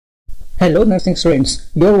Hello nursing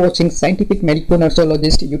students, you are watching Scientific Medical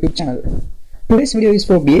Nursologist YouTube channel. Today's video is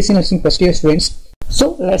for Bsc Nursing first year students.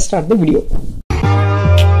 So let's start the video.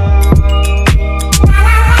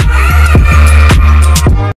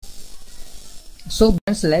 So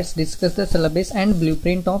let's discuss the syllabus and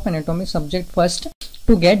blueprint of anatomy subject first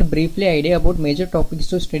to get briefly idea about major topics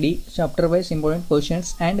to study, chapter wise important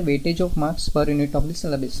questions and weightage of marks per unit of the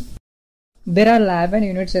syllabus. There are 11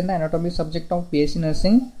 units in the anatomy subject of Bsc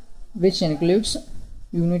Nursing, which includes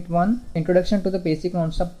Unit 1 Introduction to the Basic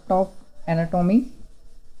Concept of Anatomy,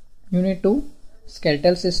 Unit 2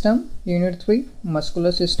 Skeletal System, Unit 3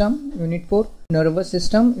 Muscular System, Unit 4 Nervous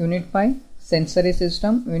System, Unit 5 Sensory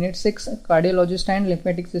System, Unit 6 Cardiologist and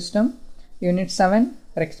Lymphatic System, Unit 7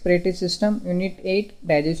 Respiratory System, Unit 8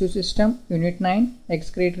 Digestive System, Unit 9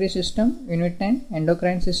 Excretory System, Unit 10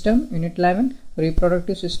 Endocrine System, Unit 11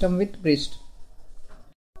 Reproductive System with breast.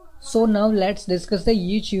 So now let's discuss the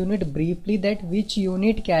each unit briefly, that which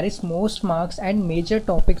unit carries most marks and major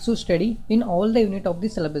topics to study in all the unit of the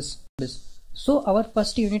syllabus. So our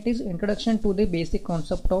first unit is Introduction to the Basic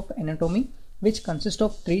Concept of Anatomy, which consists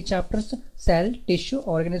of 3 chapters: Cell, Tissue,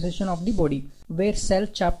 Organization of the Body, where Cell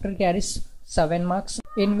chapter carries 7 marks,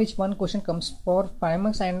 in which one question comes for 5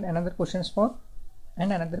 marks and another question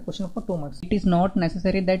for 2 marks. It is not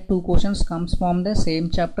necessary that 2 questions comes from the same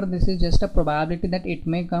chapter. This is just a probability that it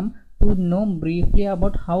may come. To know briefly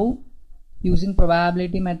about how using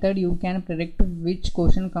probability method you can predict which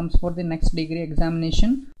question comes for the next degree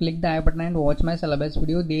examination, click the I button and watch my syllabus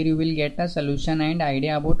video. There you will get a solution and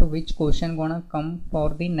idea about which question gonna come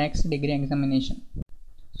for the next degree examination.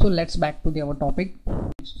 So let's back to our topic.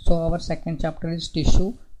 So our second chapter is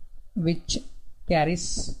Tissue, which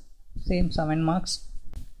carries same 7 marks.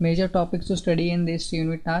 Major topics to study in this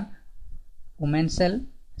unit are human cell,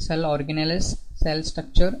 cell organelles, cell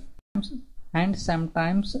structure, and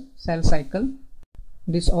sometimes cell cycle.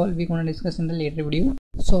 This all we gonna discuss in the later video.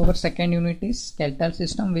 So our second unit is Skeletal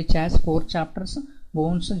System, which has 4 chapters: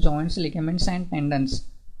 bones, joints, ligaments and tendons,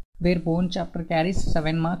 where bone chapter carries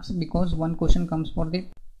 7 marks because one question comes for the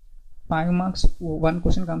 5 marks, one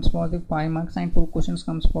question comes for the 5 marks and 2 questions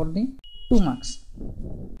comes for the 2 marks.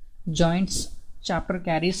 Joints chapter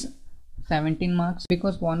carries 17 marks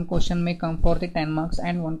because one question may come for the 10 marks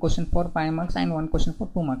and one question for 5 marks and one question for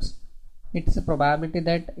 2 marks. It's a probability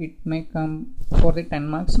that it may come for the 10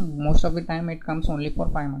 marks. Most of the time it comes only for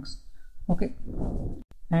 5 marks. Okay.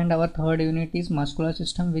 And our third unit is Muscular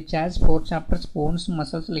System, which has 4 chapters: bones,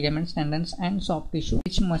 muscles, ligaments, tendons and soft tissue.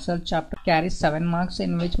 Each muscle chapter carries 7 marks,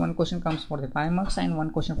 in which one question comes for the 5 marks and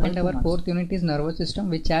one question for 2 marks. And our fourth unit is Nervous System,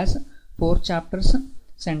 which has 4 chapters: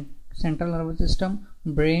 central nervous system,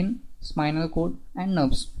 brain, spinal cord and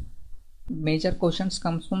nerves. Major questions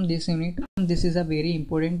comes from this unit. This is a very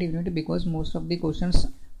important unit because most of the questions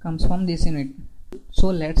comes from this unit. So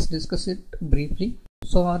let's discuss it briefly.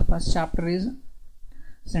 So our first chapter is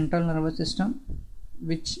Central Nervous System,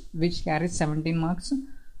 which carries 17 marks,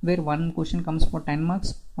 where one question comes for 10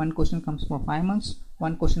 marks, one question comes for 5 marks,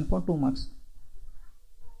 one question for 2 marks.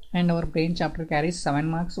 And our brain chapter carries 7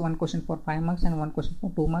 marks, one question for 5 marks and one question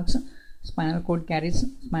for 2 marks. Spinal cord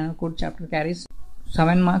chapter carries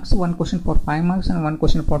 7 marks, one question for 5 marks and one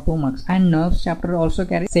question for 2 marks. And nerves chapter also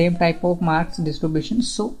carries same type of marks distribution.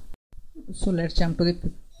 So let's jump to the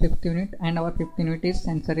fifth unit, and our fifth unit is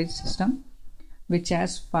Sensory System, which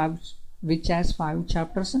has 5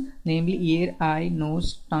 chapters, namely ear, eye,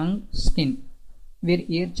 nose, tongue, skin, where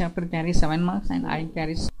ear chapter carries 7 marks and eye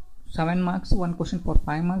carries 7 marks, one question for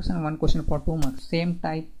 5 marks and one question for 2 marks. Same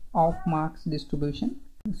type of marks distribution.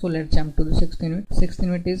 So let's jump to the sixth unit. Sixth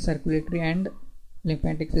unit is Circulatory and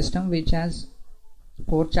Lymphatic System, which has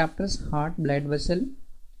 4 chapters: heart, blood vessel,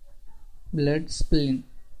 blood,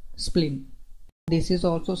 spleen. This is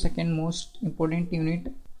also second most important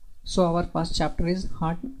unit. So our first chapter is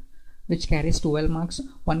heart, which carries 12 marks,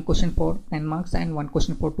 one question for 10 marks and one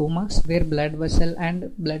question for 2 marks, where blood vessel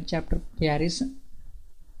and blood chapter carries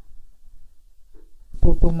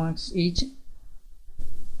 2 marks each,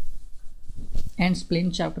 and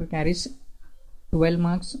spleen chapter carries 12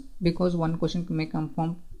 marks because one question may come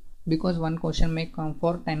for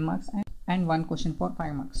 10 marks and one question for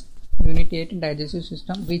 5 marks. Unit 8 Digestive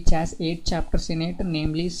System, which has 8 chapters in it,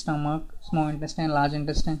 namely stomach, small intestine, large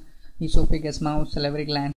intestine, esophagus, mouth, salivary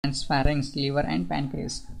glands, pharynx, liver and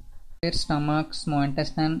pancreas. Where stomach, large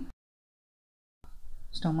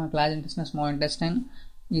intestine, small intestine,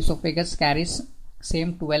 esophagus carries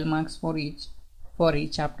same 12 marks for each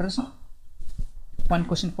chapters, one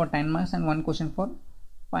question for 10 marks and one question for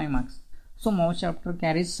 5 marks. So mouth chapter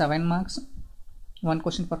carries 7 marks, one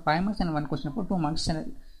question for 5 marks and one question for 2 marks.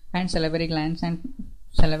 And salivary glands and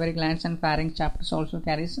Salivary glands and pharynx chapters also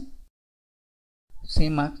carries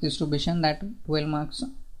same marks distribution, that 12 marks,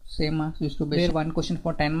 same marks distribution, where one question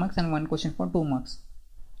for 10 marks and one question for 2 marks.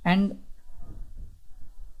 And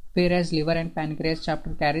whereas liver and pancreas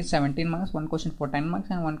chapter carries 17 marks, one question for 10 marks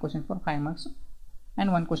and one question for 5 marks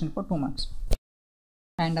and one question for 2 marks.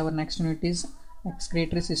 And our next unit is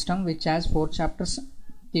excretory system, which has 4 chapters: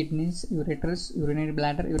 kidneys, ureters, urinary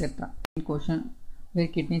bladder, urethra. Question where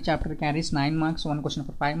kidney chapter carries 9 marks, one question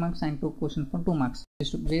for 5 marks and 2 questions for 2 marks.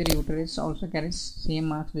 Where uterus also carries same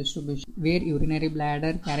marks distribution. Where urinary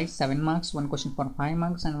bladder carries 7 marks, one question for 5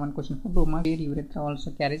 marks and one question for 2 marks. Where urethra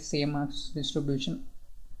also carries same marks distribution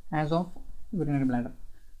as of urinary bladder.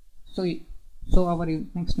 So our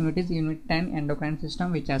next unit is unit 10, endocrine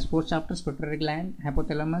system, which has 4 chapters: pituitary gland,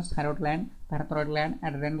 hypothalamus, thyroid gland, parathyroid gland,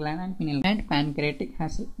 adrenal gland and pineal gland, and pancreatic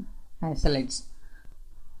hyacellates.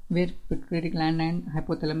 Where pituitary gland and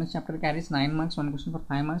hypothalamus chapter carries 9 marks, one question for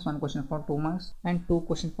 5 marks, one question for 2 marks and 2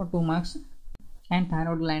 questions for 2 marks. And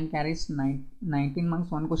thyroid gland carries 19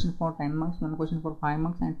 marks, one question for 10 marks, one question for 5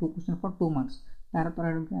 marks and 2 questions for 2 marks.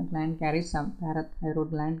 Parathyroid gland carries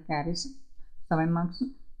 7 marks,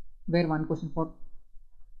 where one question for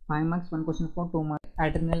 5 marks, one question for 2 marks.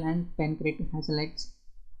 Adrenal and pancreatic hyacellates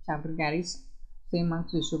chapter carries same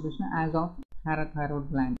marks distribution as of parathyroid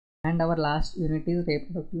gland. And our last unit is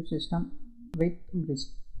reproductive system with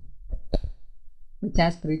breast, which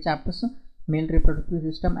has 3 chapters: male reproductive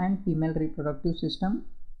system and female reproductive system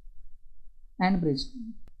and breast.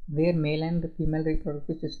 Where male and female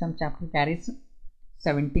reproductive system chapter carries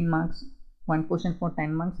 17 marks, one question for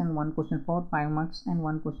 10 marks and one question for 5 marks and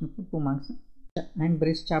one question for 2 marks. And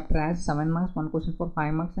breast chapter has 7 marks, one question for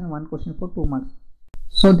 5 marks and one question for 2 marks.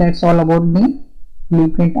 So that's all about the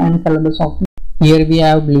blueprint and syllabus of. Here we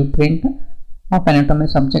have blueprint of anatomy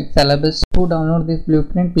subject syllabus. To download this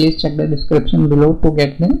blueprint, please check the description below to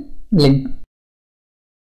get the link.